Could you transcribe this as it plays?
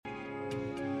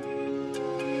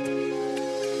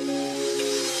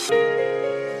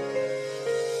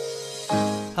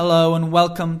Hello and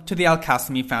welcome to the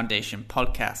Al-Qasimi Foundation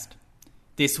podcast.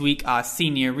 This week, our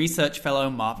Senior Research Fellow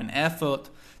Marvin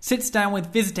Erfurt sits down with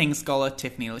visiting scholar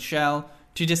Tiffany Lachelle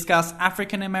to discuss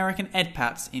African American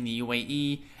EdPATs in the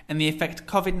UAE and the effect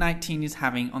COVID-19 is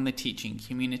having on the teaching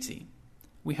community.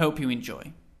 We hope you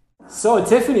enjoy. So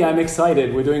Tiffany, I'm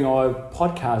excited. We're doing our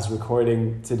podcast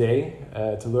recording today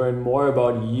to learn more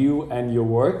about you and your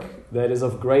work that is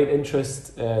of great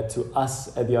interest to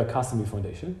us at the Al-Qasimi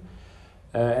Foundation.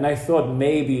 And I thought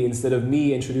maybe instead of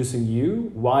me introducing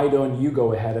you, why don't you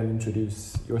go ahead and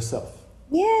introduce yourself?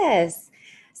 Yes.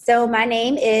 So my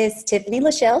name is Tiffany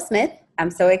Lachelle Smith.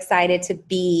 I'm so excited to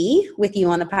be with you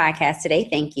on the podcast today.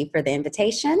 Thank you for the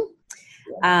invitation.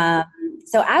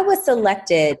 So I was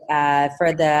selected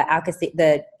for the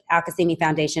Al-Qasimi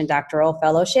Foundation Doctoral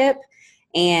Fellowship.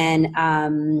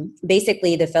 And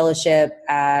basically the fellowship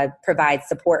provides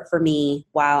support for me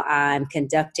while I'm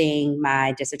conducting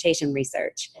my dissertation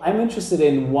research. I'm interested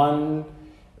in one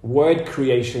word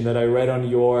creation that I read on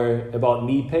your About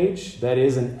Me page. That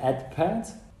is an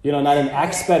EdPAT. You know, not an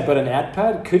expat, but an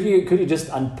EdPAT. Could you just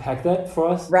unpack that for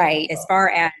us? Right. As far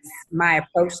as my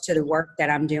approach to the work that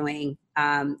I'm doing,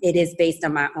 it is based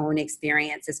on my own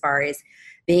experience as far as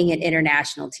being an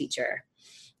international teacher.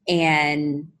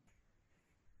 And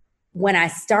when I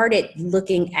started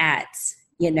looking at,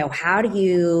 how do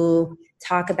you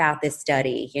talk about this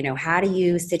study? How do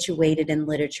you situate it in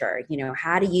literature?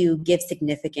 How do you give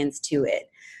significance to it?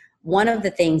 One of the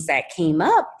things that came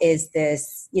up is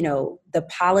this, the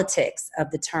politics of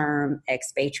the term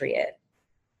expatriate.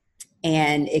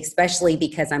 And especially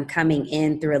because I'm coming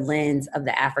in through a lens of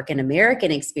the African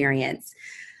American experience,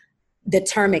 the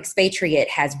term expatriate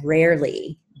has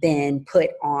rarely been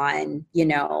put on,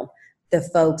 the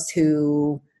folks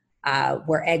who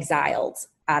were exiled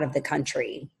out of the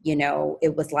country.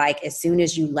 It was like as soon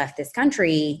as you left this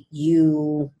country,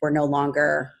 you were no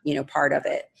longer, part of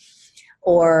it.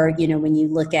 Or, when you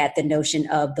look at the notion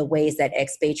of the ways that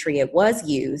expatriate was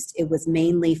used, it was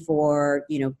mainly for,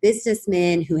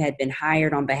 businessmen who had been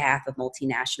hired on behalf of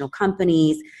multinational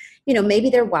companies. Maybe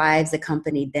their wives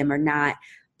accompanied them or not.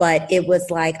 But it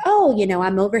was like,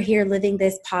 I'm over here living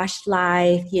this posh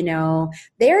life,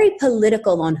 very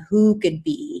political on who could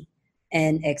be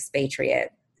an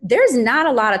expatriate. There's not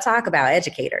a lot of talk about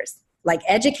educators. Like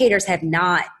educators have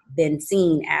not been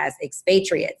seen as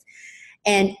expatriates.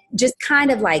 And just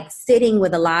kind of like sitting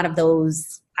with a lot of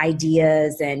those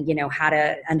ideas and, how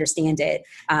to understand it.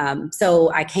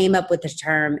 So I came up with the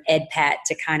term EdPAT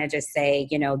to kind of just say,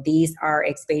 these are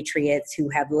expatriates who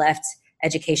have left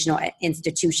educational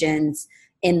institutions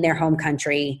in their home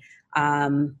country,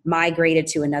 migrated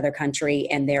to another country,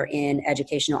 and they're in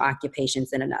educational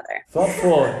occupations in another.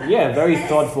 Thoughtful, very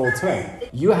thoughtful term.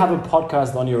 You have a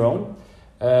podcast on your own,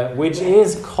 which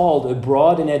is called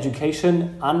Abroad in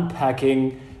Education,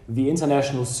 Unpacking the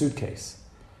International Suitcase.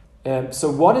 So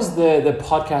what is the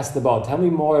podcast about? Tell me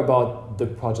more about the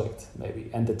project maybe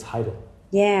and the title.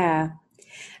 Yeah.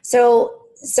 So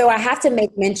I have to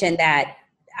make mention that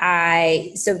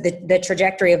the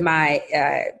trajectory of my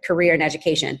career in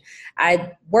education,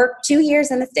 I worked 2 years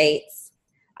in the States.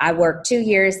 I worked 2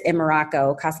 years in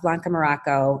Morocco, Casablanca,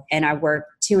 Morocco, and I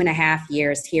worked 2.5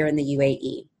 years here in the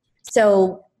UAE.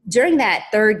 So during that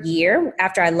third year,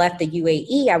 after I left the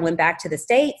UAE, I went back to the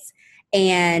States.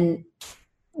 And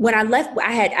when I left,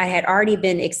 I had already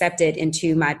been accepted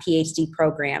into my PhD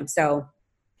program. So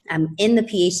I'm in the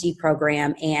PhD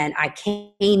program, and I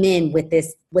came in with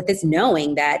this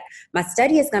knowing that my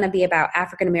study is going to be about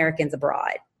African Americans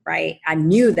abroad, right? I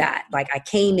knew that. Like I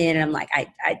came in and I'm like,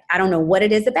 I don't know what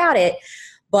it is about it,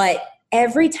 but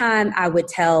every time I would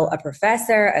tell a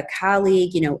professor, a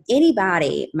colleague,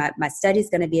 anybody, my study is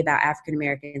going to be about African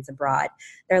Americans abroad,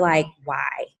 they're like,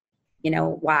 why?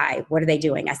 Why? What are they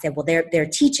doing? I said, well, they're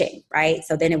teaching, right?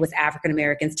 So then it was African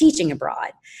Americans teaching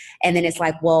abroad. And then it's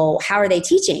like, well, how are they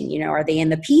teaching? Are they in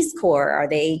the Peace Corps? Are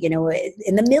they,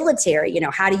 in the military?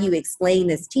 How do you explain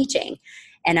this teaching?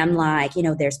 And I'm like,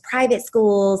 there's private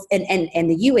schools and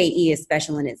the UAE is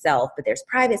special in itself, but there's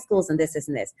private schools and this,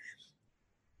 and this.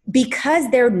 Because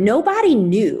nobody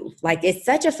knew, like it's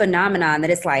such a phenomenon that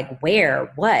it's like,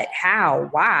 where, what, how,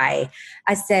 why?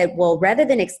 I said, well, rather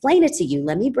than explain it to you,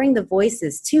 let me bring the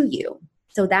voices to you.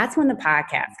 So that's when the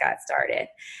podcast got started.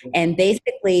 And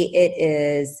basically it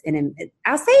is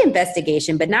I'll say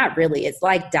investigation, but not really. It's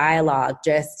like dialogue,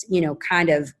 just, kind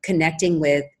of connecting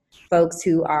with folks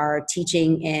who are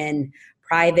teaching in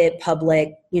private,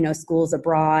 public, schools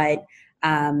abroad,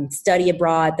 study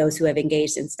abroad, those who have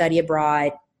engaged in study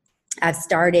abroad, I've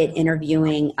started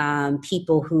interviewing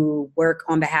people who work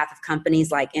on behalf of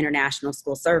companies like International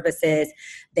School Services.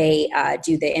 They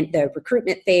do the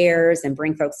recruitment fairs and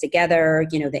bring folks together.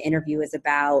 You know, the interview is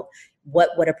about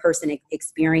what would a person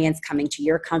experience coming to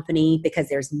your company, because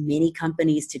there's many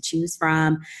companies to choose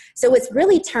from. So it's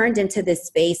really turned into this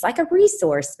space like a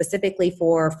resource specifically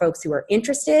for folks who are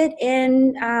interested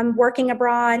in working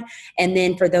abroad. And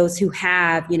then for those who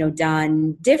have, you know,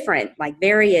 done different, like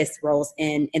various roles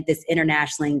in this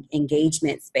international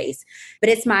engagement space. But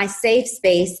it's my safe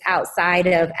space outside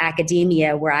of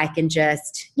academia where I can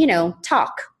just, you know,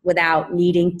 talk without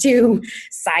needing to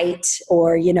cite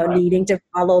or, you know, needing to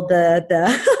follow the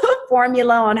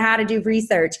formula on how to do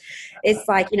research. It's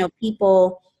like, you know,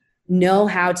 people know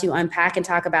how to unpack and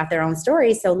talk about their own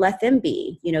stories. So let them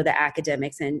be, you know, the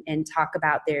academics and talk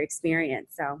about their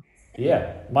experience. So,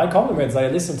 yeah, my compliments. I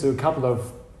listened to a couple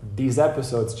of these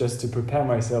episodes just to prepare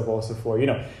myself also for, you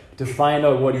know, to find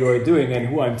out what you are doing and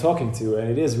who I'm talking to. And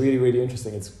it is really, really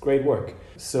interesting. It's great work.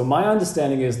 So my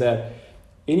understanding is that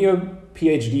in your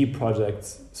PhD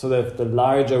project, so that the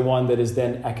larger one that is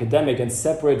then academic and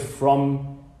separate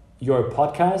from your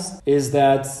podcast, is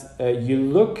that you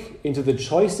look into the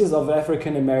choices of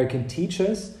African American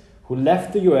teachers who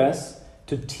left the US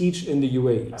to teach in the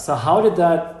UAE. So how did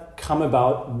that come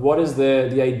about? What is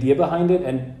the idea behind it?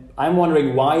 And I'm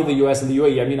wondering why the US and the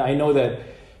UAE. I mean, I know that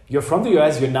you're from the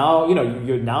US, you're now in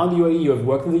the UAE, you have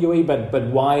worked in the UAE, but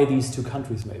why these two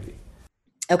countries maybe?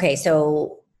 Okay,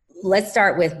 so let's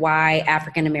start with why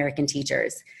African American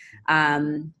teachers.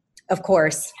 Of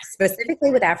course,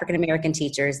 specifically with African American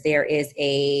teachers, there is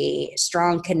a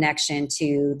strong connection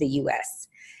to the US.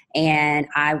 And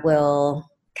I will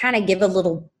kind of give a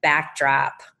little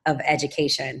backdrop of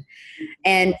education.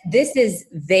 And this is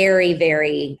very,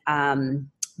 very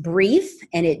brief,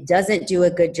 and it doesn't do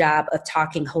a good job of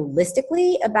talking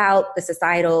holistically about the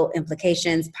societal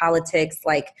implications, politics,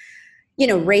 like, you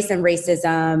know, race and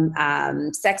racism,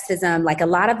 sexism, like a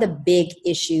lot of the big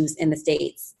issues in the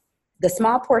States. The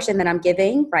small portion that I'm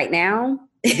giving right now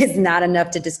is not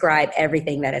enough to describe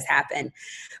everything that has happened,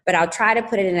 but I'll try to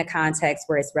put it in a context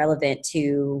where it's relevant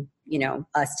to, you know,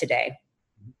 us today.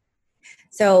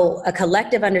 So a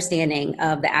collective understanding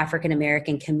of the African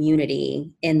American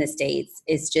community in the States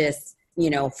is just, you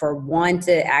know, for one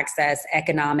to access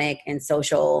economic and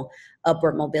social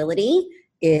upward mobility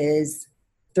is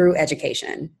through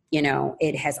education. You know,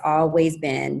 it has always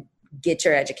been get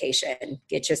your education,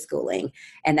 get your schooling.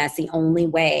 And that's the only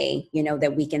way, you know,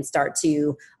 that we can start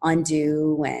to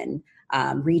undo and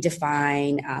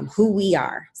redefine who we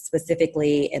are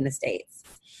specifically in the States.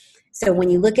 So when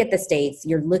you look at the States,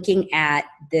 you're looking at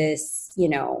this, you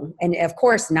know, and of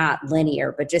course not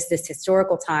linear, but just this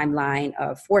historical timeline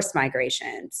of forced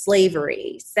migration,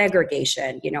 slavery,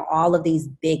 segregation, you know, all of these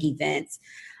big events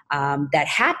that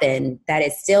happen, that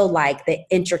is still like the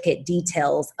intricate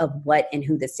details of what and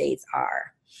who the States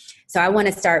are. So I want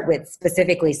to start with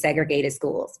specifically segregated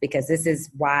schools, because this is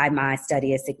why my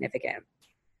study is significant.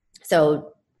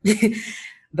 So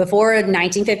before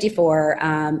 1954,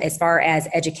 as far as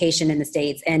education in the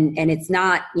States, and it's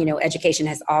not, you know, education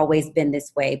has always been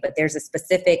this way, but there's a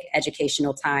specific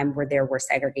educational time where there were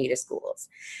segregated schools.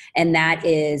 And that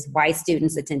is white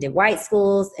students attended white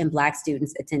schools and Black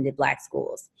students attended Black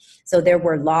schools. So there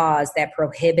were laws that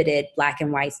prohibited Black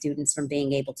and white students from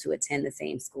being able to attend the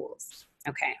same schools.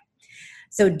 Okay.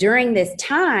 So during this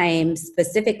time,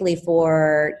 specifically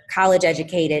for college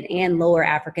educated and lower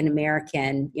African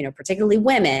American, you know, particularly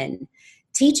women,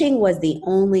 teaching was the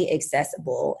only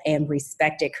accessible and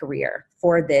respected career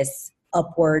for this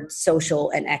upward social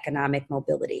and economic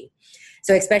mobility.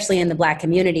 So especially in the Black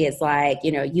community, it's like,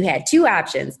 you know, you had two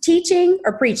options, teaching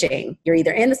or preaching. You're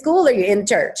either in the school or you're in the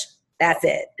church. That's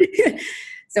it.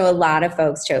 So a lot of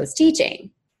folks chose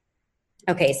teaching.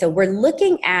 Okay, so we're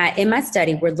looking at, in my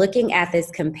study, we're looking at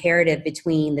this comparative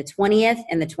between the 20th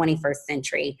and the 21st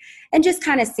century and just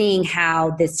kind of seeing how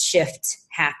this shift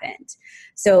happened.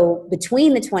 So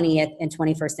between the 20th and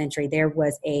 21st century, there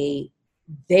was a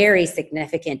very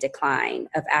significant decline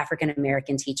of African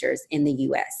American teachers in the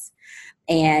US.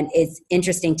 And it's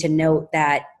interesting to note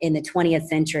that in the 20th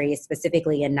century,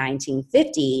 specifically in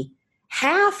 1950,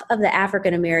 half of the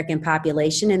African American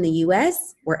population in the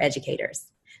US were educators.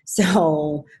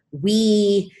 So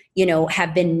we, you know,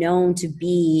 have been known to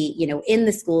be, you know, in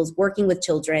the schools, working with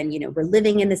children, you know, we're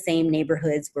living in the same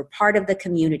neighborhoods, we're part of the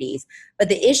communities. But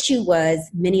the issue was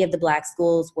many of the Black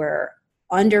schools were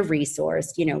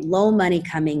under-resourced, you know, low money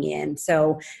coming in.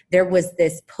 So there was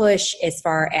this push as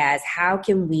far as how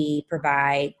can we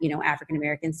provide, you know,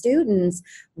 African-American students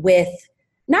with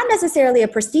not necessarily a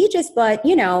prestigious, but,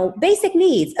 basic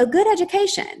needs, a good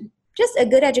education, just a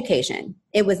good education.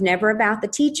 It was never about the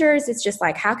teachers. It's just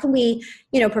like, how can we,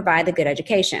 provide the good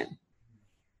education?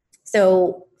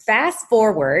 So fast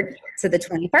forward to the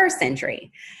 21st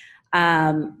century.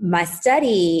 My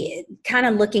study kind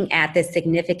of looking at this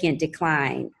significant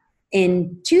decline.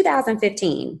 In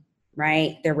 2015,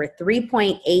 right, there were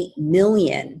 3.8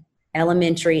 million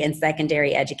elementary and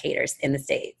secondary educators in the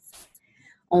States.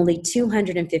 Only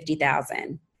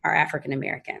 250,000 are African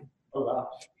American. Oh, wow.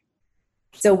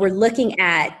 So we're looking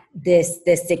at this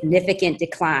significant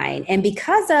decline. And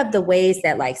because of the ways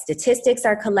that like statistics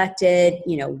are collected,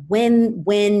 when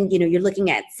you're looking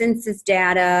at census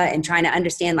data and trying to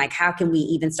understand like how can we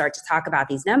even start to talk about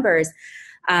these numbers,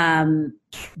 the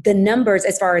numbers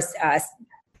as far as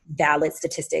valid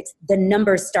statistics, the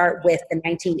numbers start with the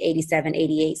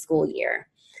 1987-88 school year.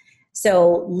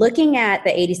 So looking at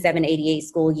the 87-88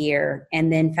 school year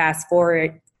and then fast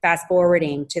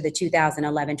forwarding to the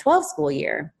 2011-12 school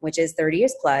year, which is 30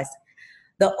 years plus,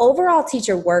 the overall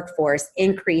teacher workforce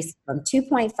increased from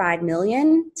 2.5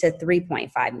 million to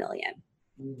 3.5 million.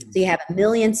 So you have a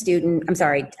million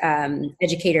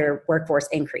educator workforce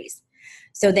increase.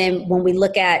 So then when we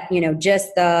look at,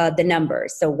 just the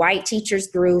numbers, so white teachers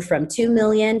grew from 2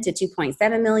 million to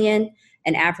 2.7 million,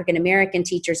 and African-American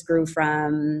teachers grew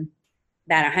from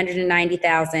about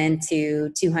 190,000 to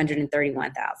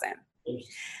 231,000.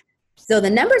 So the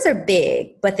numbers are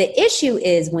big, but the issue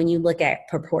is when you look at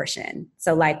proportion.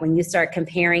 So like when you start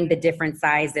comparing the different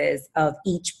sizes of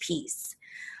each piece.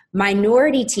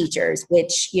 Minority teachers,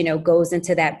 which, goes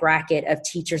into that bracket of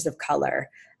teachers of color,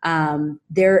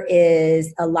 there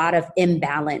is a lot of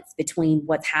imbalance between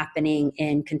what's happening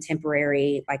in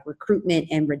contemporary like recruitment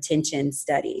and retention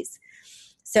studies.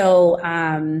 So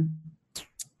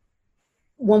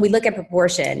when we look at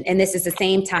proportion, and this is the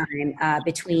same time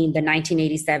between the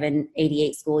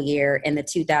 1987-88 school year and the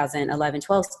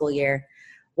 2011-12 school year,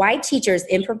 white teachers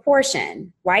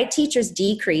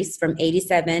decreased from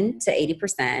 87 to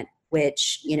 80%,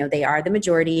 which, they are the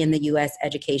majority in the U.S.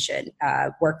 education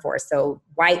workforce. So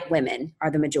white women are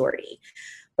the majority.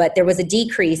 But there was a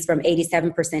decrease from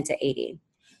 87% to 80%.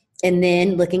 And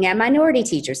then looking at minority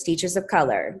teachers, teachers of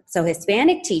color. So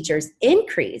Hispanic teachers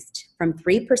increased from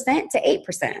 3% to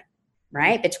 8%,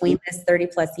 right? Between this 30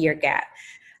 plus year gap.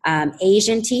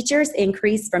 Asian teachers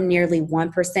increased from nearly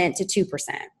 1% to 2%.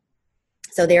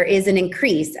 So there is an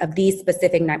increase of these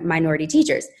specific minority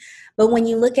teachers. But when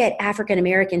you look at African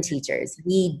American teachers,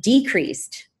 we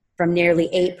decreased from nearly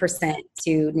 8%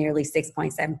 to nearly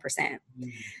 6.7%.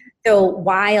 So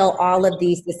while all of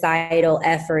these societal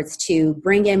efforts to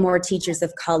bring in more teachers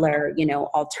of color,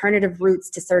 alternative routes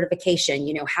to certification,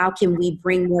 how can we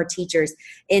bring more teachers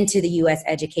into the U.S.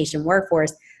 education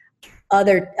workforce,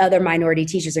 other minority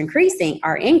teachers are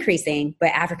increasing, but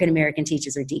African-American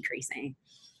teachers are decreasing.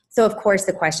 So of course,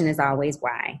 the question is always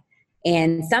why.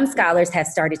 And some scholars have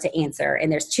started to answer,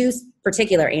 and there's two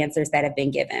particular answers that have been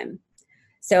given.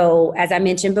 So as I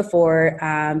mentioned before,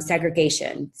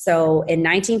 segregation. So in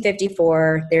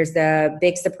 1954, there's the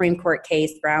big Supreme Court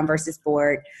case, Brown versus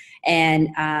Ford. And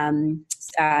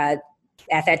at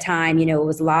that time, it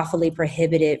was lawfully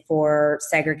prohibited for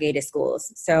segregated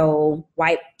schools. So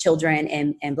white children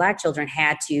and Black children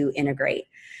had to integrate.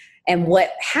 And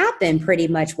what happened pretty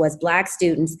much was Black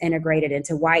students integrated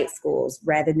into white schools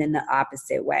rather than the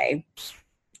opposite way.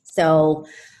 So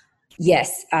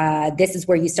yes, this is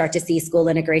where you start to see school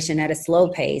integration at a slow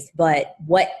pace. But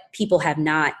what people have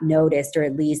not noticed, or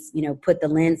at least, put the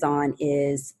lens on,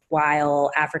 is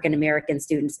while African-American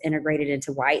students integrated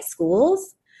into white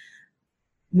schools,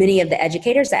 many of the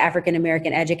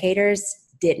African-American educators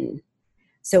didn't.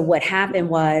 So what happened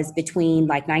was between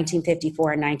like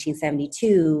 1954 and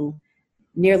 1972,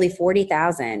 nearly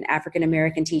 40,000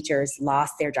 African-American teachers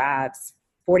lost their jobs.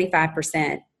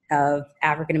 45% of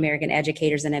African-American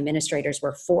educators and administrators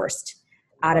were forced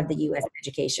out of the U.S.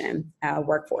 education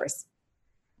workforce.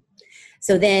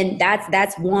 So then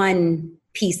that's one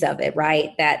piece of it,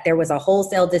 right? That there was a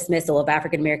wholesale dismissal of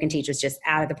African-American teachers just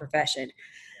out of the profession.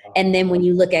 And then when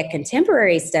you look at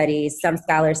contemporary studies, some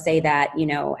scholars say that,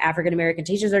 African-American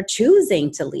teachers are choosing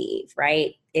to leave,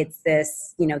 right? It's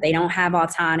this, they don't have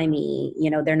autonomy,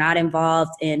 they're not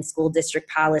involved in school district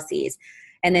policies.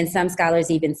 And then some scholars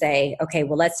even say, okay,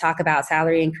 well, let's talk about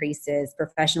salary increases,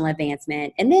 professional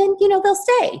advancement, and then, they'll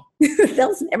stay.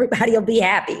 Everybody will be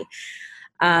happy.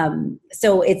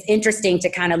 So it's interesting to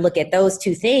kind of look at those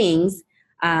two things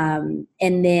and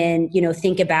then,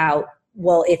 think about,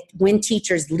 well, when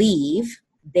teachers leave,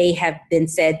 they have been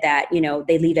said that,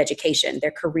 they leave education,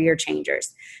 they're career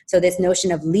changers. So this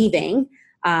notion of leaving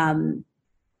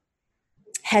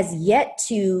has yet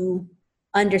to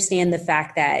understand the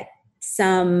fact that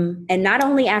some, and not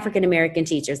only African-American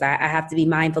teachers, I have to be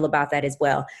mindful about that as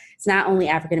well. It's not only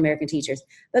African-American teachers,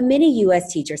 but many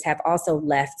U.S. teachers have also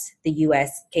left the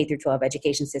U.S. K through 12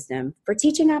 education system for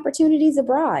teaching opportunities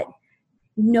abroad.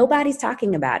 Nobody's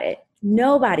talking about it.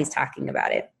 Nobody's talking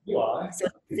about it. You are. So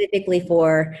specifically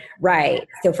for, right.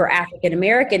 So for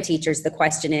African-American teachers, the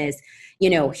question is,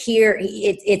 here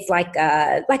it's like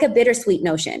a bittersweet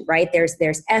notion, right? There's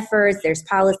efforts, there's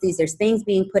policies, there's things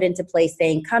being put into place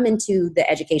saying, come into the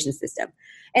education system.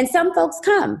 And some folks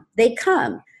they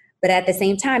come. But at the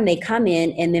same time, they come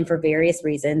in and then for various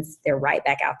reasons, they're right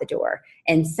back out the door.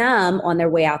 And some on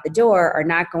their way out the door are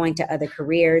not going to other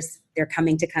careers. They're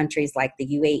coming to countries like the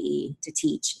UAE to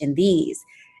teach in these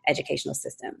educational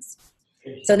systems.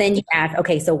 So then you ask,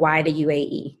 okay, so why the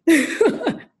UAE?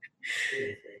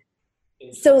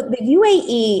 So the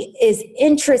UAE is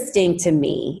interesting to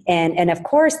me. And of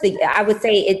course, I would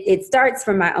say it starts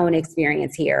from my own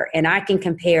experience here. And I can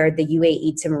compare the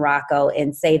UAE to Morocco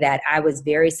and say that I was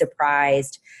very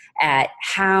surprised at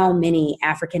how many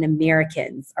African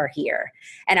Americans are here.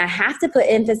 And I have to put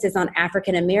emphasis on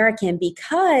African American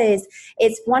because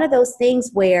it's one of those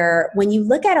things where when you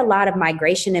look at a lot of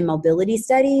migration and mobility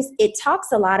studies, it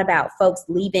talks a lot about folks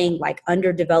leaving like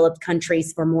underdeveloped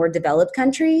countries for more developed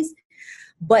countries.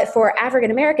 But for African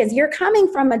Americans, you're coming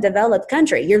from a developed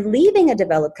country. You're leaving a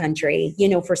developed country,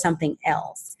 for something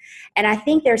else. And I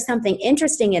think there's something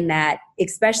interesting in that,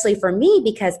 especially for me,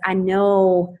 because I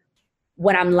know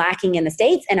what I'm lacking in the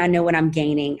States and I know what I'm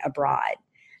gaining abroad.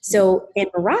 So in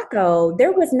Morocco,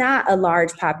 there was not a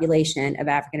large population of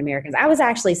African Americans. I was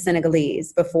actually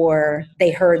Senegalese before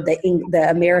they heard the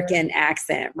American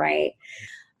accent, right?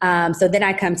 So then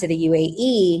I come to the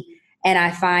UAE. And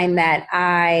I find that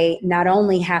I not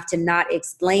only have to not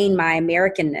explain my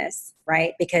Americanness,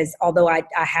 right? Because although I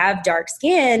have dark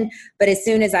skin, but as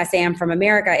soon as I say I'm from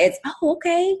America, it's, oh,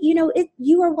 okay,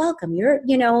 you are welcome.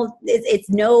 It's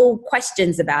no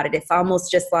questions about it. It's almost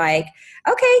just like,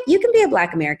 okay, you can be a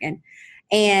Black American.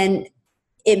 And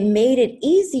it made it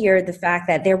easier, the fact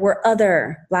that there were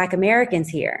other Black Americans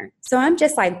here. So I'm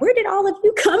just like, where did all of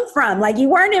you come from? Like, you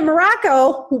weren't in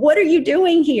Morocco. What are you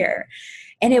doing here?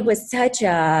 And it was such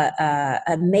a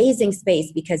amazing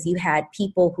space because you had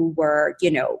people who were,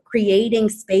 creating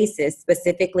spaces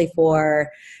specifically for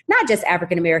not just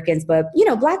African Americans, but,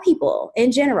 Black people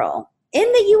in general in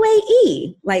the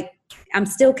UAE. Like, I'm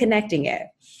still connecting it.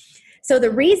 So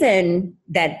the reason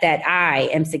that I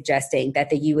am suggesting that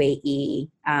the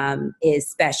UAE is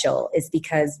special is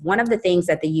because one of the things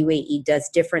that the UAE does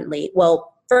differently,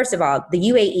 well, first of all, the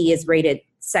UAE is rated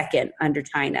second under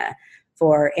China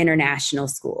for international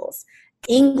schools,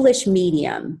 English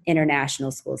medium international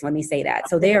schools. Let me say that.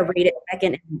 So they are rated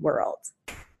second in the world.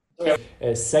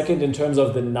 Second in terms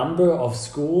of the number of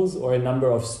schools or a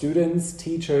number of students,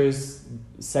 teachers,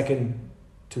 second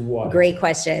to what? Great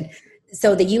question.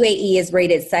 So the UAE is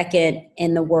rated second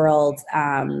in the world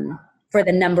for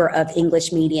the number of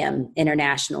English medium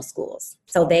international schools.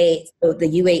 So the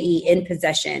UAE in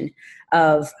possession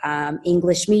of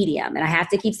English medium. And I have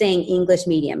to keep saying English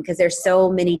medium because there's so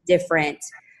many different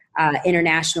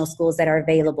international schools that are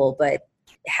available, but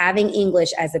having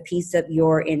English as a piece of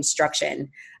your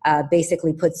instruction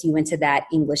basically puts you into that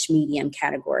English medium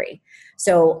category.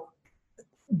 So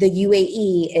the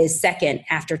UAE is second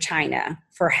after China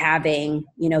for having,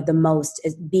 the most,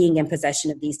 being in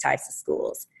possession of these types of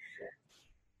schools.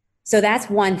 So that's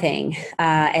one thing.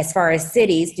 As far as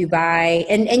cities, Dubai,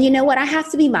 and you know what, I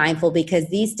have to be mindful because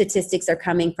these statistics are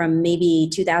coming from maybe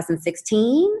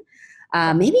 2016,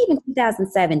 maybe even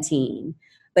 2017.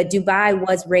 But Dubai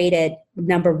was rated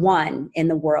number one in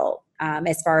the world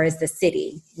as far as the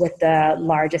city with the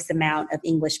largest amount of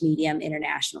English medium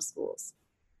international schools.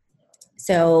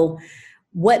 So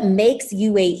what makes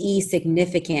UAE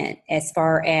significant as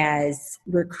far as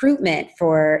recruitment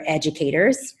for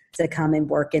educators to come and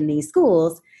work in these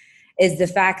schools is the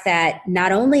fact that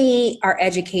not only are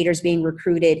educators being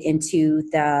recruited into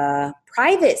the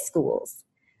private schools,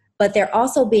 but they're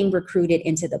also being recruited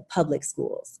into the public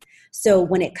schools. So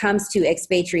when it comes to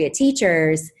expatriate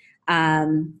teachers,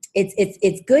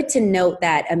 it's good to note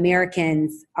that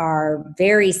Americans are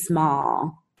very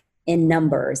small in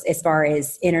numbers as far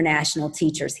as international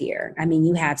teachers here. I mean,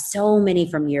 you have so many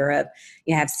from Europe,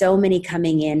 you have so many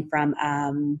coming in from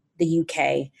the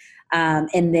UK.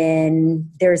 And then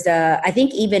there's I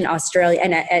think even Australia,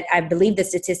 and I believe the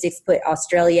statistics put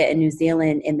Australia and New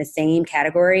Zealand in the same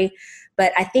category.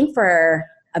 But I think for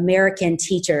American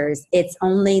teachers, it's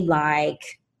only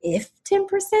like if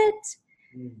 10%.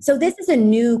 So this is a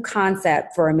new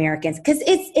concept for Americans because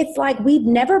it's like we've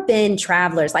never been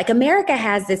travelers. Like America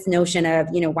has this notion of,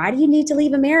 why do you need to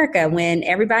leave America when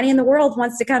everybody in the world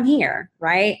wants to come here,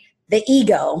 right? The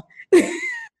ego. Yeah.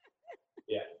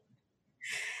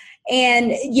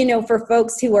 And, for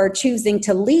folks who are choosing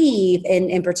to leave, and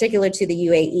in particular to the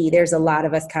UAE, there's a lot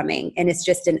of us coming, and it's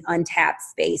just an untapped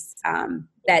space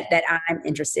that I'm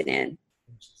interested in.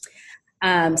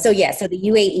 So the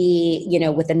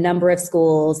UAE, with a number of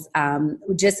schools,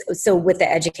 with the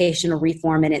educational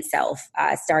reform in itself,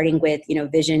 starting with,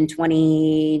 Vision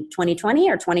 2020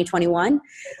 or 2021.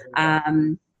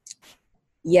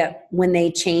 When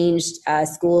they changed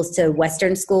schools to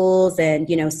Western schools and,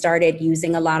 started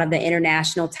using a lot of the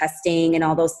international testing and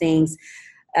all those things,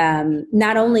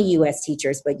 not only U.S.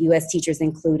 teachers, but U.S. teachers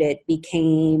included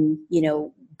became,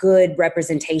 good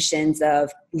representations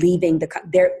of leaving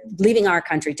our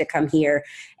country to come here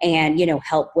and,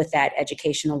 help with that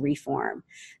educational reform.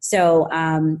 So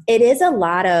it is a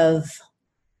lot of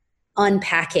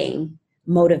unpacking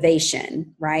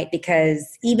motivation, right?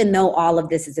 Because even though all of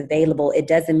this is available, it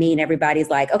doesn't mean everybody's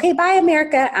like, okay, bye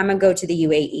America, I'm gonna go to the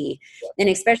UAE. And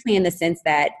especially in the sense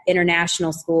that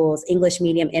international schools, English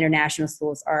medium international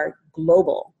schools are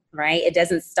global, right?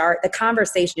 The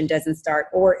conversation doesn't start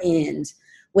or end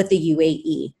with the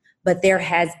UAE, but there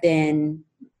has been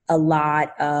a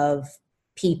lot of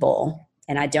people,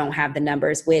 and I don't have the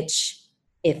numbers, which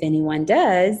if anyone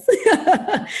does,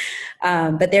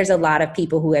 but there's a lot of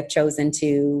people who have chosen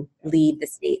to leave the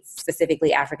States,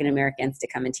 specifically African Americans, to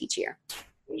come and teach here.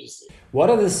 What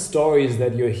are the stories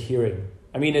that you're hearing?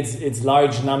 I mean, it's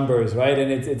large numbers, right? And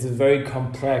it's a very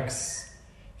complex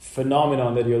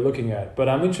phenomenon that you're looking at. But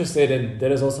I'm interested in,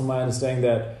 that is also my understanding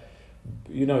that,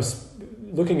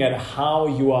 looking at how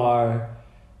you are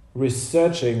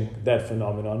researching that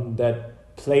phenomenon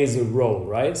that plays a role,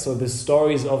 right? So the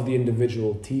stories of the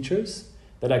individual teachers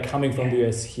that are coming from the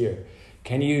US here.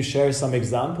 Can you share some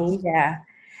examples? Yeah.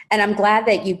 And I'm glad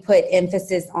that you put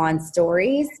emphasis on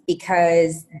stories,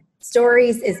 because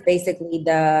stories is basically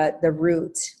the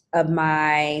root of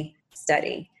my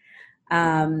study,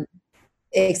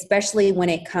 especially when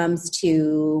it comes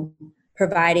to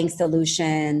providing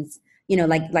solutions,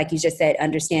 like you just said,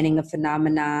 understanding a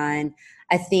phenomenon.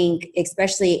 I think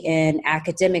especially in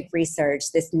academic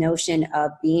research, this notion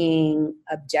of being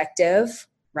objective,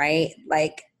 right?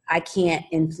 Like I can't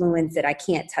influence it. I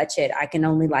can't touch it. I can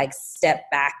only step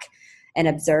back and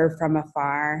observe from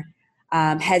afar,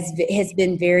 has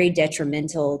been very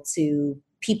detrimental to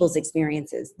people's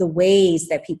experiences, the ways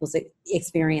that people's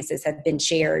experiences have been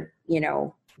shared,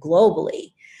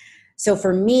 globally. So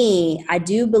for me, I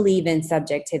do believe in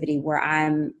subjectivity where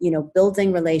I'm,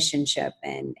 building relationship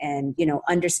and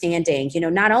understanding,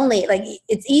 not only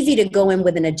it's easy to go in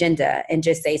with an agenda and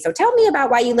just say, so tell me about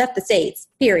why you left the States,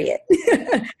 period.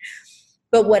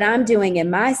 But what I'm doing in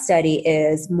my study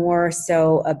is more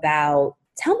so about,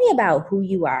 tell me about who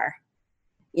you are.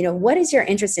 What is your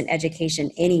interest in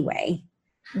education anyway?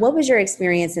 What was your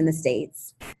experience in the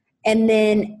States? And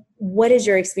then what is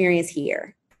your experience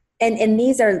here? And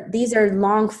these are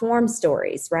long form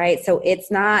stories, right? So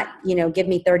it's not, give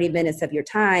me 30 minutes of your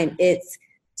time. It's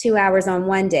 2 hours on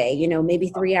one day, maybe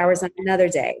 3 hours on another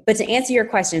day. But to answer your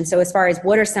question, so as far as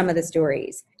what are some of the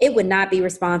stories, it would not be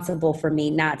responsible for me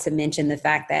not to mention the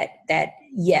fact that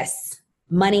yes,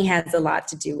 money has a lot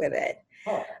to do with it.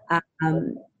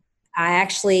 I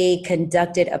actually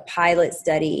conducted a pilot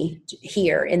study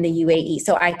here in the UAE.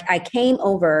 So I came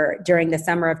over during the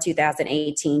summer of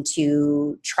 2018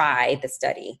 to try the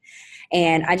study.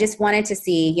 And I just wanted to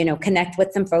see, connect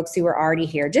with some folks who were already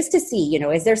here just to see,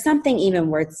 is there something even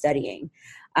worth studying?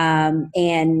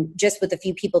 And just with a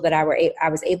few people that I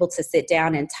was able to sit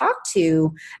down and talk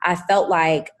to, I felt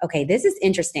like, okay, this is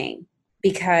interesting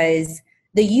because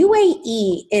the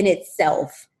UAE in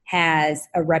itself has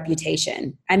a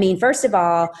reputation. I mean, first of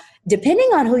all, depending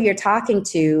on who you're talking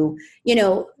to,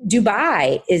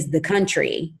 Dubai is the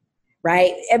country,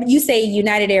 right? You say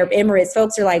United Arab Emirates,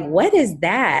 folks are like, what is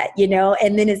that?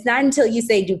 And then it's not until you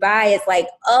say Dubai, it's like,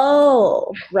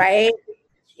 oh, right?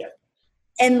 Yeah.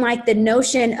 And the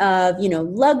notion of,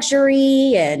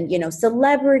 luxury and,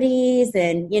 celebrities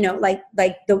and,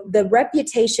 the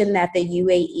reputation that the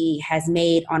UAE has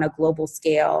made on a global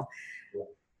scale.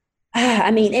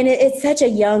 I mean, and it's such a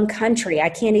young country. I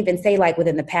can't even say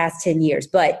within the past 10 years,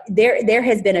 but there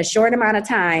has been a short amount of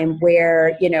time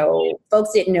where,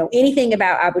 folks didn't know anything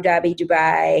about Abu Dhabi,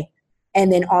 Dubai, and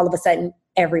then all of a sudden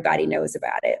everybody knows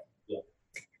about it. Yeah.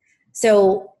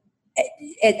 So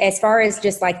as far as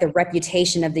just like the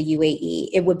reputation of the UAE,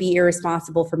 it would be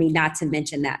irresponsible for me not to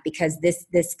mention that, because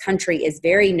this country is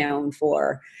very known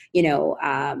for,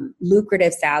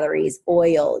 lucrative salaries,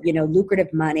 oil,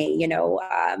 lucrative money,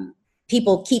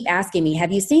 people keep asking me,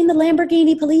 have you seen the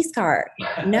Lamborghini police car?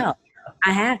 No,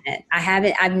 I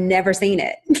haven't. I've never seen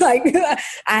it. Like,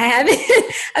 I haven't.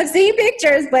 I've seen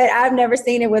pictures, but I've never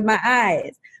seen it with my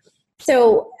eyes.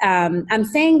 So I'm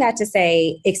saying that to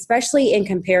say, especially in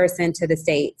comparison to the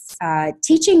States,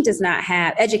 education does not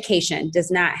have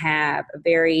a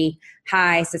very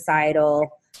high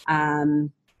societal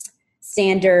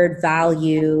standard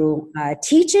value.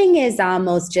 Teaching is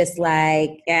almost just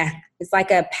like, it's like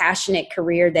a passionate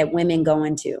career that women go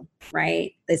into,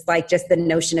 right? It's like just the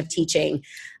notion of teaching.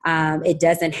 It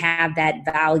doesn't have that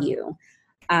value.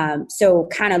 So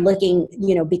kind of looking,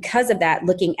 because of that,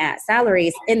 looking at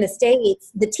salaries in the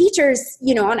States, the teachers,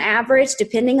 on average,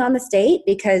 depending on the state,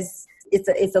 because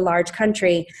it's a large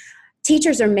country,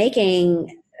 teachers are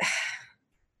making,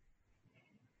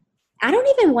 I don't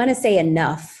even want to say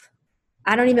enough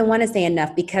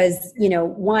because,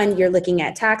 one, you're looking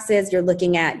at taxes, you're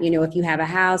looking at, if you have a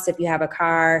house, if you have a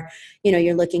car,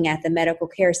 you're looking at the medical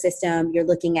care system, you're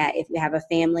looking at if you have a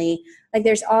family. Like,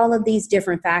 there's all of these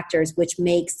different factors, which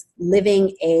makes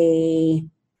living a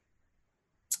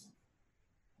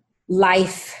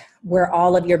life where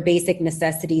all of your basic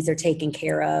necessities are taken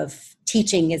care of.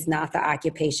 Teaching is not the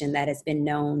occupation that has been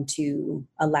known to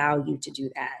allow you to do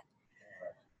that.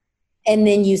 And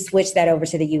then you switch that over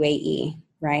to the UAE,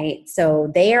 right?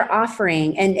 So they are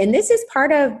offering, and this is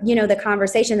part of, the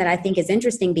conversation that I think is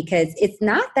interesting, because it's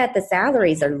not that the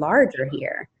salaries are larger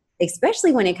here,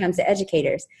 especially when it comes to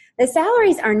educators. The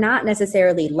salaries are not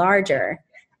necessarily larger.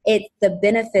 It's the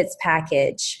benefits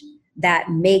package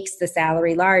that makes the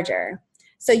salary larger.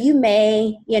 So you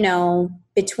may,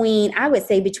 between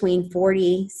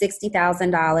 $40,000,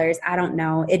 $60,000. I don't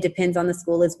know. It depends on the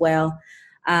school as well.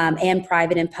 And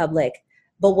private and public.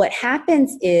 But what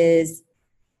happens is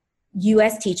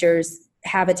U.S. teachers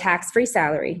have a tax-free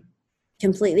salary,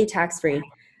 completely tax-free.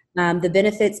 The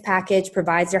benefits package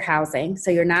provides your housing,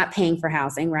 so you're not paying for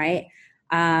housing, right?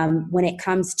 When it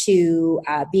comes to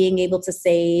being able to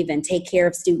save and take care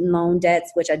of student loan debts,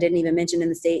 which I didn't even mention in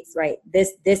the States, right?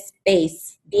 This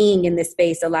space, being in this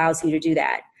space, allows you to do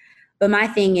that. But my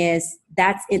thing is,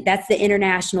 that's the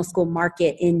international school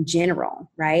market in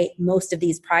general, right? Most of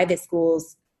these private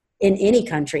schools in any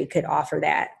country could offer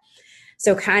that.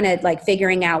 So kind of like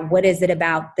figuring out what is it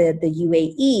about the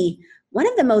UAE. One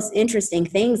of the most interesting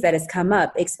things that has come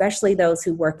up, especially those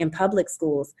who work in public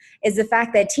schools, is the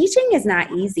fact that teaching is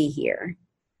not easy here.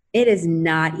 It is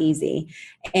not easy.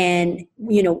 And,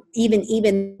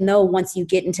 even though once you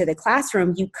get into the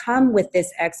classroom, you come with this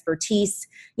expertise,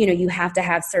 you have to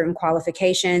have certain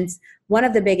qualifications. One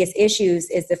of the biggest issues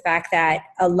is the fact that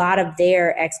a lot of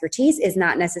their expertise is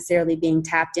not necessarily being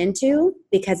tapped into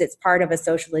because it's part of a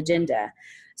social agenda.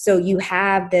 So you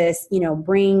have this,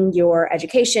 bring your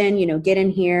education, get in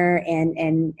here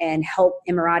and help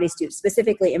Emirati students,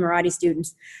 specifically Emirati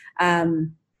students,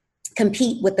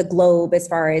 compete with the globe as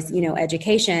far as,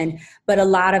 education. But a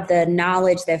lot of the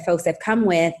knowledge that folks have come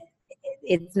with,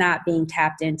 it's not being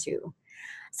tapped into.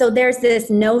 So there's this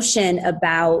notion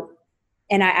about,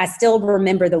 and I still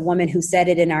remember the woman who said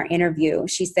it in our interview.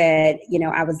 She said,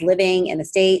 I was living in the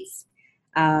States,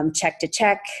 check to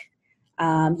check.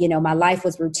 My life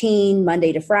was routine,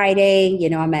 Monday to Friday.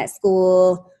 I'm at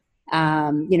school.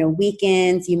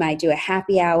 Weekends, you might do a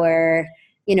happy hour.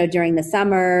 During the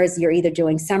summers, you're either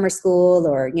doing summer school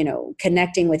or,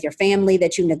 connecting with your family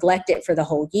that you neglected for the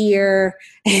whole year.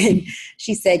 And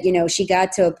she said, she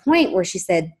got to a point where she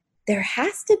said, there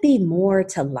has to be more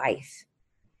to life,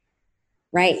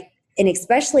 right? And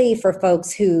especially for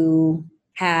folks who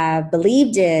have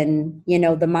believed in,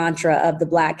 the mantra of the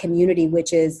Black community,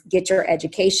 which is get your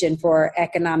education for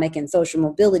economic and social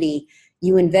mobility.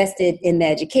 You invested in the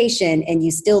education and you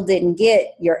still didn't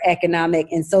get your economic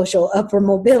and social upward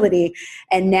mobility.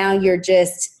 And now you're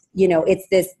just,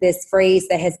 it's this phrase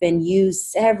that has been used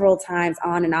several times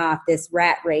on and off, this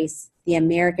rat race, the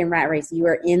American rat race. You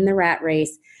are in the rat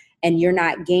race and you're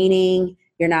not gaining,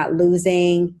 you're not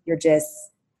losing, you're just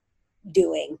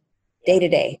doing day to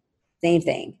day, same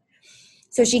thing.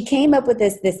 So she came up with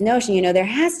this notion, there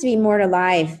has to be more to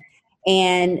life.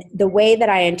 And the way that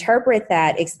I interpret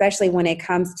that, especially when it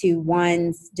comes to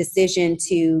one's decision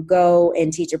to go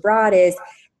and teach abroad, is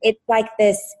it's like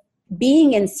this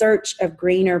being in search of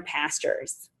greener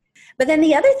pastures. But then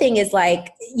the other thing is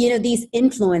like, these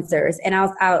influencers, and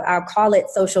I'll call it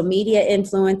social media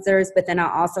influencers, but then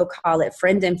I'll also call it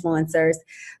friend influencers.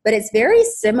 But it's very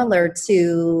similar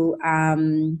to,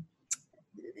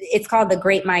 it's called the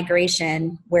Great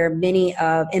Migration, where in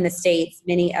the States,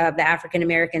 many of the African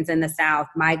Americans in the South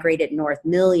migrated north,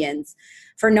 millions,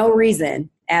 for no reason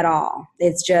at all.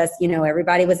 It's just,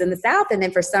 everybody was in the South, and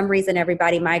then for some reason,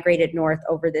 everybody migrated north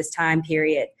over this time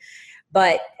period.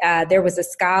 But there was a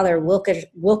scholar,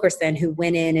 Wilkerson, who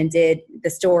went in and did the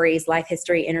stories, life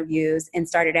history interviews, and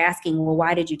started asking, well,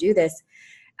 why did you do this?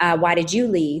 Why did you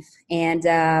leave? And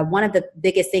one of the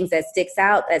biggest things that sticks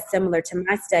out that's similar to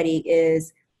my study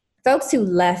is folks who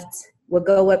left would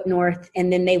go up north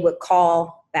and then they would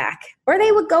call back, or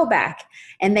they would go back.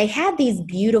 And they had these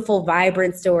beautiful,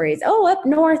 vibrant stories. Oh, up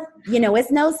north,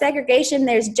 it's no segregation.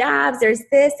 There's jobs, there's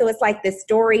this. So it's like this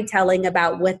storytelling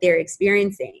about what they're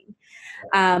experiencing.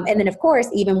 And then, of course,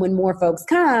 even when more folks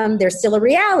come, there's still a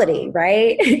reality,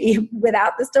 right?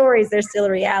 Without the stories, there's still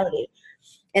a reality.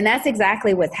 And that's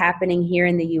exactly what's happening here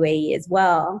in the UAE as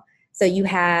well. So you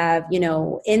have,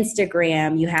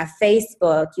 Instagram, you have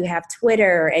Facebook, you have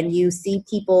Twitter, and you see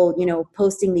people,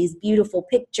 posting these beautiful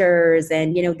pictures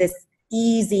and, this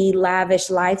easy, lavish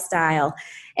lifestyle.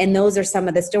 And those are some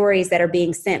of the stories that are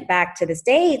being sent back to the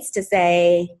States to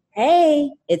say,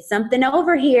 hey, it's something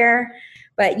over here.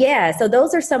 But yeah, so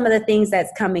those are some of the things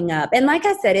that's coming up. And like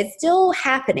I said, it's still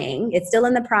happening. It's still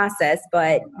in the process.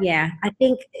 But yeah, I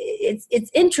think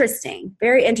it's interesting,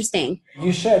 very interesting.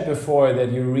 You shared before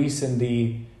that you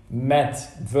recently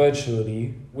met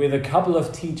virtually with a couple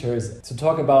of teachers to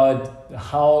talk about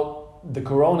how the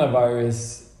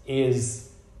coronavirus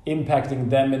is impacting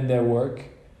them in their work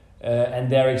and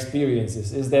their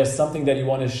experiences. Is there something that you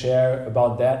want to share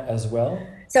about that as well?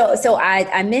 So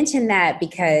I mentioned that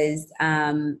because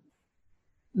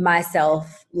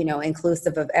myself,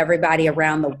 inclusive of everybody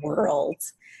around the world,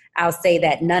 I'll say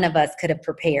that none of us could have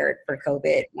prepared for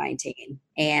COVID-19.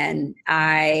 And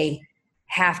I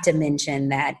have to mention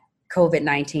that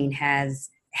COVID-19 has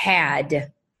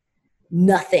had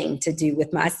nothing to do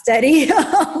with my study.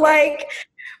 Like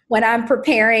when I'm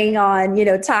preparing on,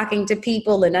 talking to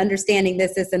people and understanding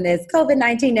this, and this,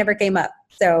 COVID-19 never came up.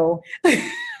 So...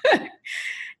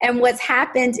 And what's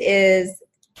happened is,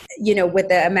 with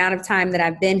the amount of time that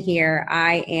I've been here,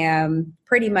 I am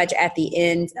pretty much at the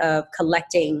end of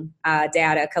collecting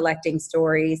data, collecting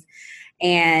stories.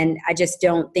 And I just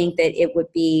don't think that it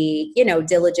would be,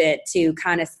 diligent to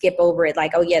kind of skip over it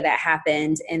like, oh, yeah, that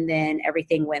happened. And then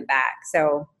everything went back.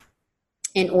 So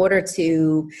in order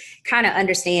to kind of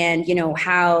understand,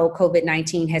 how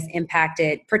COVID-19 has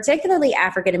impacted particularly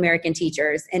African-American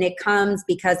teachers, and it comes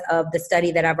because of the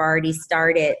study that I've already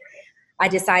started, I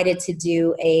decided to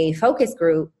do a focus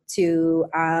group to,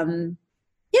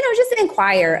 just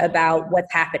inquire about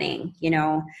what's happening,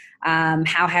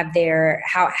 how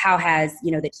has,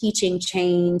 the teaching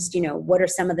changed, what are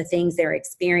some of the things they're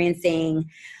experiencing.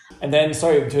 And then,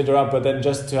 sorry to interrupt, but then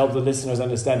just to help the listeners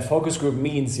understand, focus group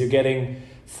means you're getting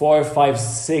 4, 5,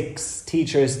 6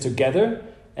 together,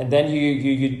 and then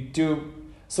you do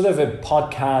sort of a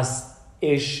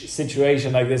podcast-ish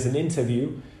situation like this, an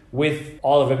interview with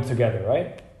all of them together,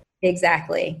 right?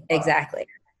 Exactly.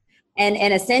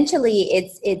 And essentially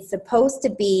it's supposed to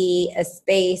be a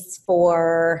space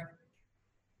for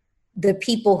the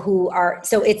people who are,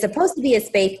 so it's supposed to be a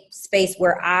space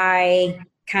where I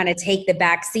kind of take the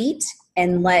back seat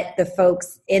and let the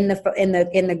folks in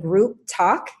the group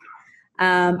talk.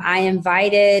 I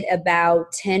invited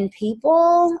about 10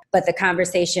 people, but the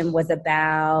conversation was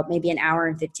about maybe an hour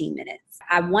and 15 minutes.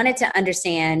 I wanted to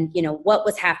understand, what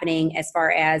was happening as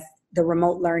far as the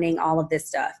remote learning, all of this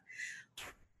stuff.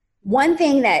 One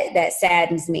thing that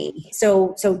saddens me,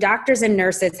 so doctors and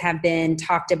nurses have been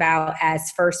talked about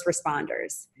as first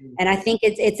responders. And I think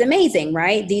it's amazing,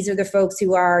 right? These are the folks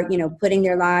who are, putting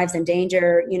their lives in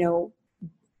danger,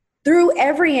 through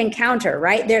every encounter,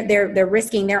 right? They're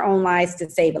risking their own lives to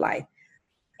save a life.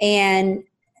 And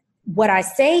what I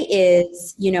say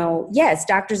is, yes,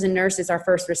 doctors and nurses are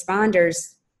first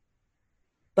responders,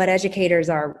 but educators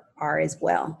are as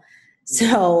well.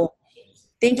 So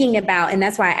thinking about, and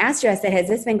that's why I asked you, I said, has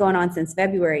this been going on since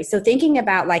February? So thinking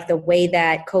about like the way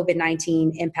that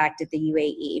COVID-19 impacted the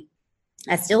UAE,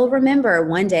 I still remember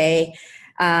one day,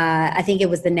 I think it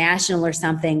was the National or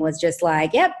something, was just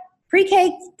like, yep,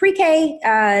 pre-K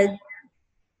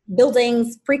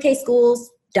buildings, pre-K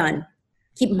schools, done.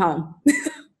 Keep them home.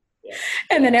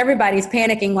 And then everybody's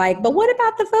panicking like, but what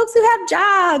about the folks who have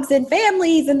jobs and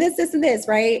families and this, and this,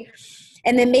 right?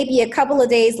 And then maybe a couple of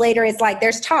days later, it's like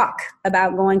there's talk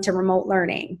about going to remote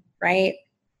learning, right?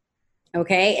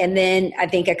 Okay. And then I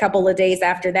think a couple of days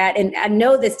after that, and I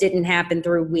know this didn't happen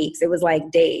through weeks, it was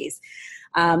like days.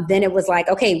 Then it was like,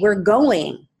 okay, we're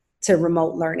going to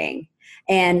remote learning.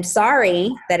 And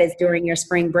sorry that it's during your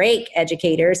spring break,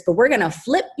 educators, but we're going to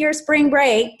flip your spring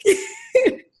break,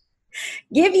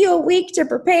 give you a week to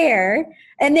prepare,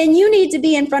 and then you need to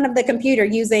be in front of the computer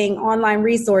using online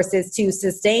resources to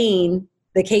sustain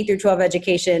the K through 12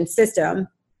 education system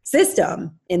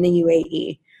in the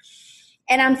UAE.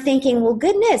 And I'm thinking, well,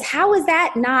 goodness, how is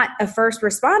that not a first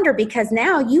responder? Because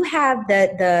now you have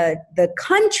the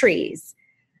country's,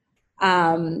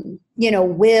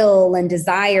 will and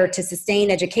desire to sustain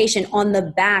education on the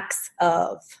backs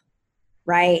of,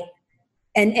 right?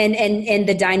 And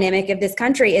the dynamic of this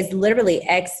country is literally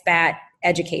expat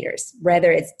educators,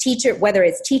 whether it's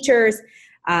teachers,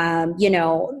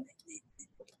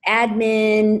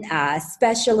 admin,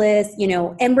 specialists,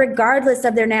 and regardless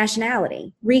of their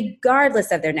nationality,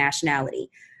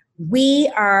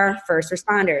 we are first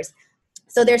responders.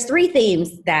 So there's three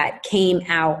themes that came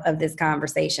out of this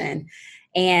conversation.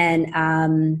 And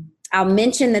I'll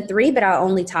mention the three, but I'll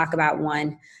only talk about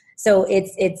one. So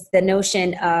it's the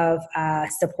notion of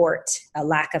support, a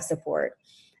lack of support.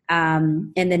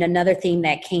 And then another theme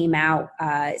that came out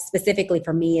specifically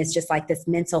for me is just like this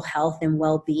mental health and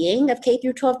well-being of K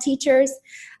through 12 teachers,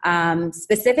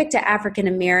 specific to African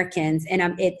Americans.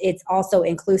 And it's also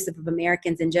inclusive of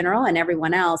Americans in general and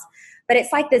everyone else. But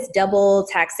it's like this double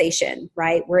taxation,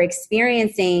 right? We're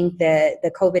experiencing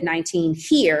the COVID-19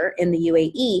 here in the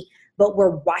UAE, but we're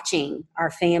watching our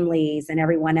families and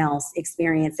everyone else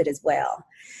experience it as well.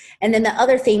 And then the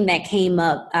other thing that came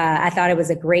up, I thought it was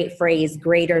a great phrase,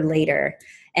 greater later.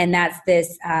 And that's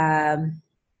this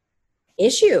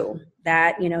issue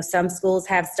that, some schools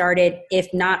have started, if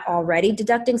not already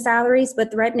deducting salaries, but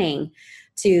threatening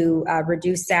to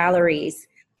reduce salaries.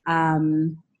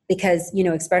 Because,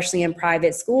 especially in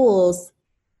private schools,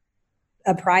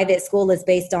 a private school is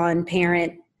based on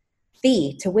parent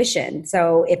fee, tuition.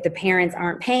 So if the parents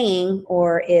aren't paying,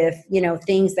 or if,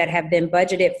 things that have been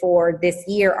budgeted for this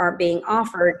year aren't being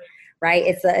offered, right?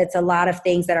 It's a lot of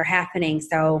things that are happening.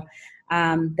 So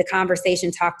the conversation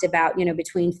talked about,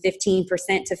 between 15%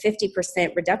 to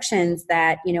 50% reductions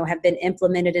that, have been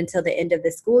implemented until the end of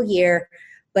the school year.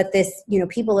 But this,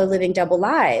 people are living double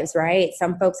lives, right?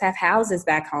 Some folks have houses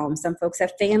back home. Some folks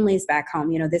have families back home.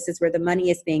 This is where the money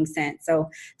is being sent. So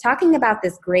talking about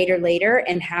this greater later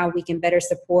and how we can better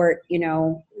support,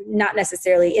 not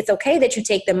necessarily, it's okay that you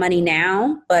take the money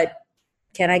now, but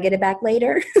can I get it back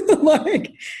later?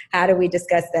 Like, how do we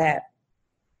discuss that?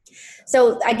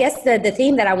 So I guess the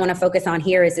theme that I want to focus on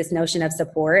here is this notion of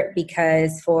support,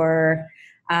 because for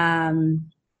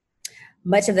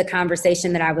much of the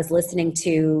conversation that I was listening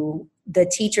to, the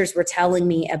teachers were telling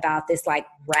me about this like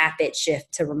rapid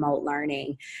shift to remote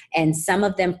learning. And some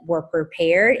of them were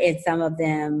prepared and some of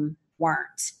them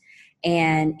weren't.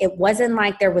 And it wasn't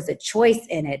like there was a choice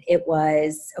in it. It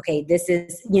was, okay, this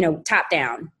is, top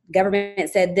down. Government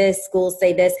said this, schools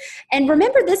say this. And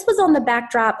remember, this was on the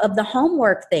backdrop of the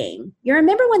homework thing. You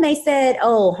remember when they said,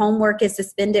 oh, homework is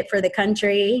suspended for the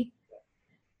country?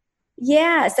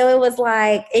 Yeah, so it was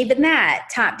like, even that,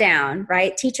 top down,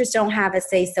 right? Teachers don't have a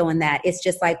say-so in that. It's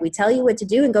just like, we tell you what to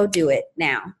do and go do it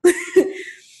now.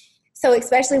 So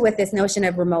especially with this notion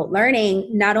of remote learning,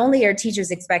 not only are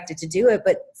teachers expected to do it,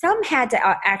 but some had to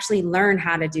actually learn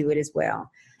how to do it as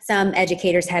well. Some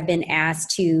educators have been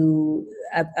asked to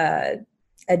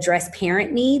address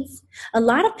parent needs. A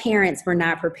lot of parents were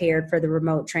not prepared for the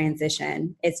remote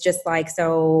transition. It's just like,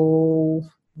 so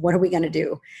what are we going to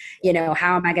do?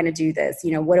 How am I going to do this?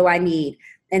 What do I need?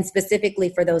 And specifically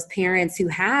for those parents who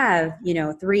have,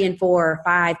 3 and 4 or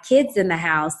 5 kids in the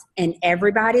house and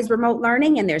everybody's remote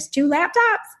learning and there's 2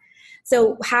 laptops.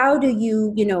 So how do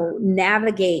you,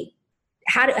 navigate?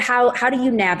 How do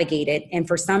you navigate it? And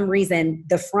for some reason,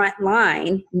 the front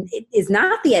line is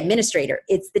not the administrator,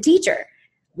 it's the teacher.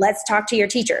 Let's talk to your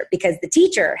teacher because the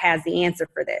teacher has the answer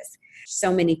for this.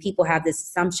 So many people have this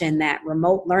assumption that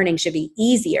remote learning should be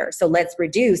easier. So let's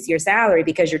reduce your salary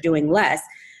because you're doing less,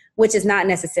 which is not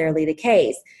necessarily the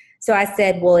case. So I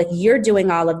said, well, if you're doing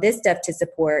all of this stuff to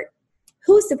support,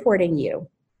 who's supporting you?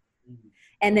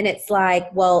 And then it's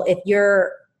like, well, if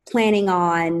you're planning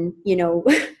on,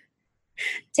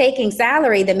 taking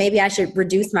salary, then maybe I should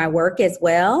reduce my work as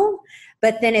well.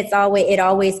 But then it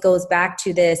always goes back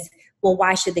to this, well,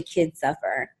 why should the kids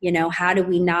suffer? How do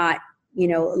we not,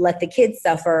 let the kids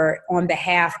suffer on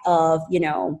behalf of,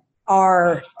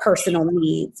 our personal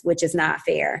needs, which is not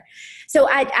fair. So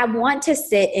I want to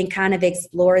sit and kind of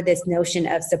explore this notion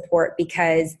of support,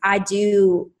 because I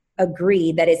do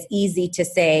agree that it's easy to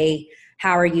say,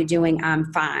 how are you doing?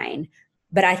 I'm fine.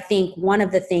 But I think one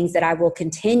of the things that I will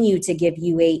continue to give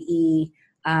UAE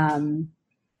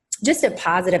just a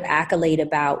positive accolade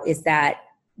about is that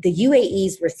the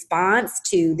UAE's response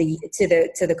to the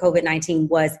COVID-19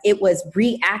 was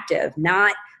reactive,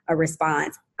 not a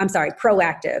response. I'm sorry,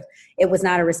 proactive. It was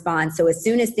not a response. So as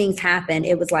soon as things happened,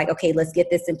 it was like, okay, let's get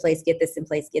this in place, get this in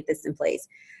place, get this in place.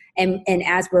 And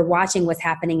as we're watching what's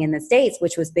happening in the States,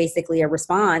 which was basically a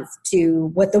response to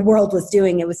what the world was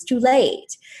doing, it was too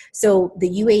late. So the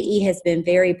UAE has been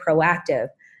very proactive.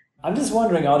 I'm just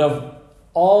wondering, out of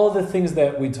all the things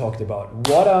that we talked about,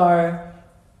 what are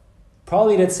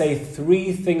probably, let's say,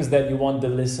 3 things that you want the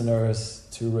listeners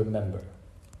to remember?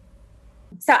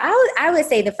 So I would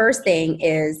say the first thing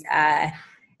is,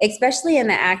 especially in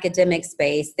the academic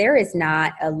space, there is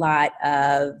not a lot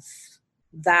of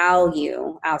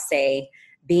value, I'll say,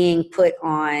 being put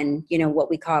on, what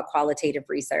we call qualitative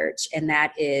research. And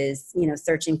that is,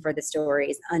 searching for the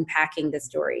stories, unpacking the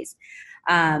stories.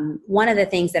 One of the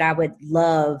things that I would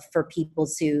love for people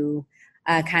to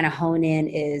kind of hone in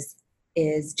is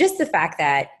just the fact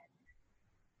that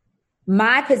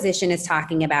my position is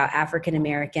talking about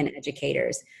African-American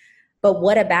educators, but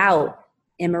what about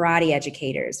Emirati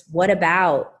educators? What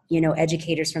about,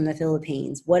 educators from the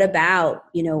Philippines? What about,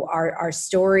 our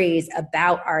stories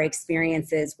about our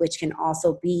experiences, which can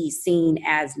also be seen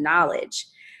as knowledge,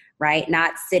 right?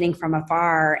 Not sitting from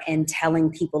afar and telling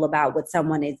people about what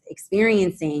someone is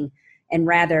experiencing, and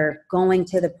rather going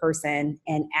to the person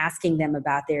and asking them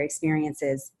about their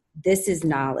experiences. This is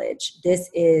knowledge. This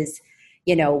is,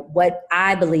 what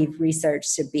I believe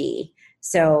research to be.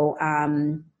 So,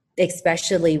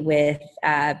 especially with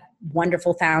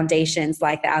wonderful foundations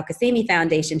like the Al-Qasimi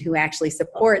Foundation, who actually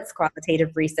supports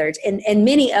qualitative research and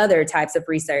many other types of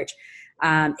research,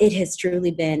 it has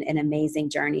truly been an amazing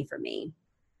journey for me.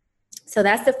 So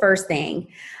that's the first thing.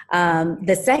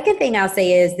 The second thing I'll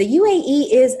say is the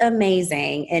UAE is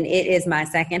amazing, and it is my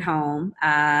second home.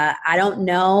 I don't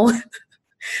know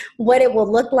what it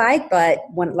will look like, but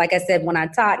like I said, when I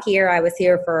taught here, I was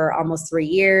here for almost 3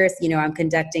 years. I'm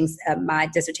conducting my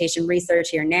dissertation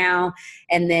research here now.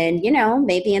 And then,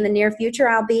 maybe in the near future,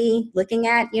 I'll be looking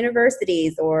at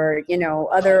universities or,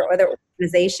 other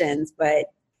organizations.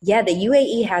 But yeah, the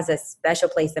UAE has a special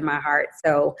place in my heart.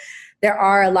 So there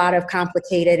are a lot of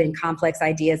complicated and complex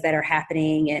ideas that are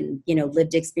happening, and,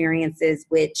 lived experiences,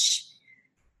 which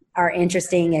are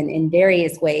interesting in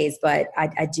various ways, but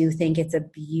I do think it's a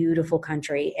beautiful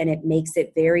country, and it makes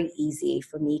it very easy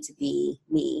for me to be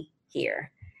me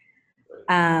here.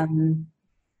 And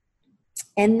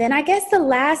then I guess the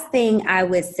last thing I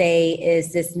would say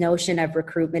is this notion of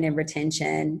recruitment and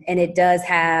retention, and it does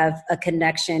have a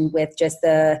connection with just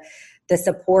the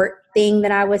support thing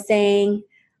that I was saying.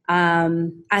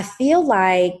 I feel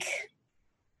like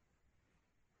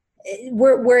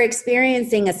we're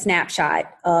experiencing a snapshot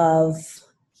of,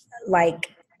 my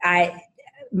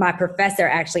professor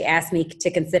actually asked me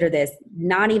to consider this,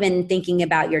 not even thinking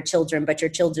about your children, but your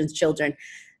children's children.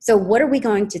 So what are we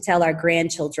going to tell our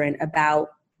grandchildren about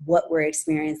what we're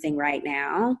experiencing right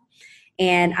now?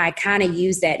 And I kind of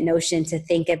use that notion to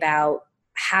think about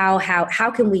how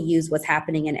can we use what's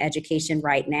happening in education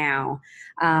right now,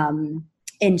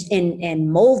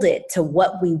 and mold it to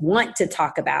what we want to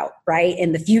talk about, right,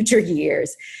 in the future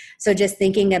years. So just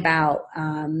thinking about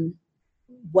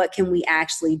what can we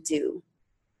actually do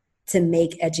to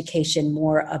make education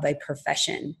more of a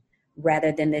profession,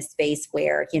 rather than this space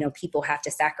where, people have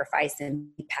to sacrifice and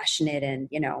be passionate and,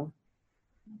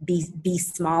 be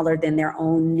smaller than their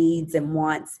own needs and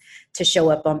wants to show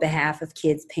up on behalf of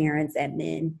kids, parents, and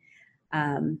men.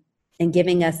 And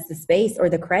giving us the space or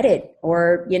the credit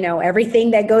or, everything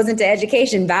that goes into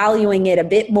education, valuing it a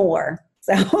bit more.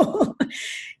 So,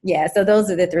 yeah, so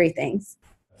those are the 3 things.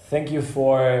 Thank you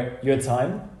for your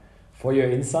time, for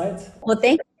your insight. Well,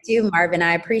 thank you, Marvin.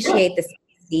 I appreciate the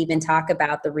space to even talk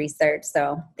about the research.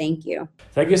 So thank you.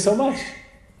 Thank you so much.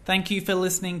 Thank you for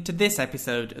listening to this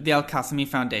episode of the Al-Qasimi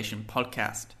Foundation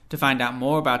podcast. To find out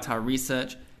more about our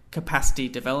research, capacity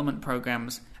development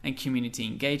programs, and community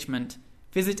engagement,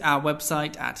 visit our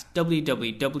website at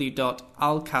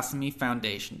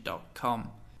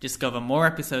www.alqasimifoundation.com. Discover more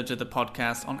episodes of the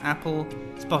podcast on Apple,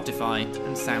 Spotify,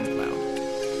 and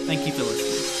SoundCloud. Thank you for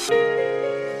listening.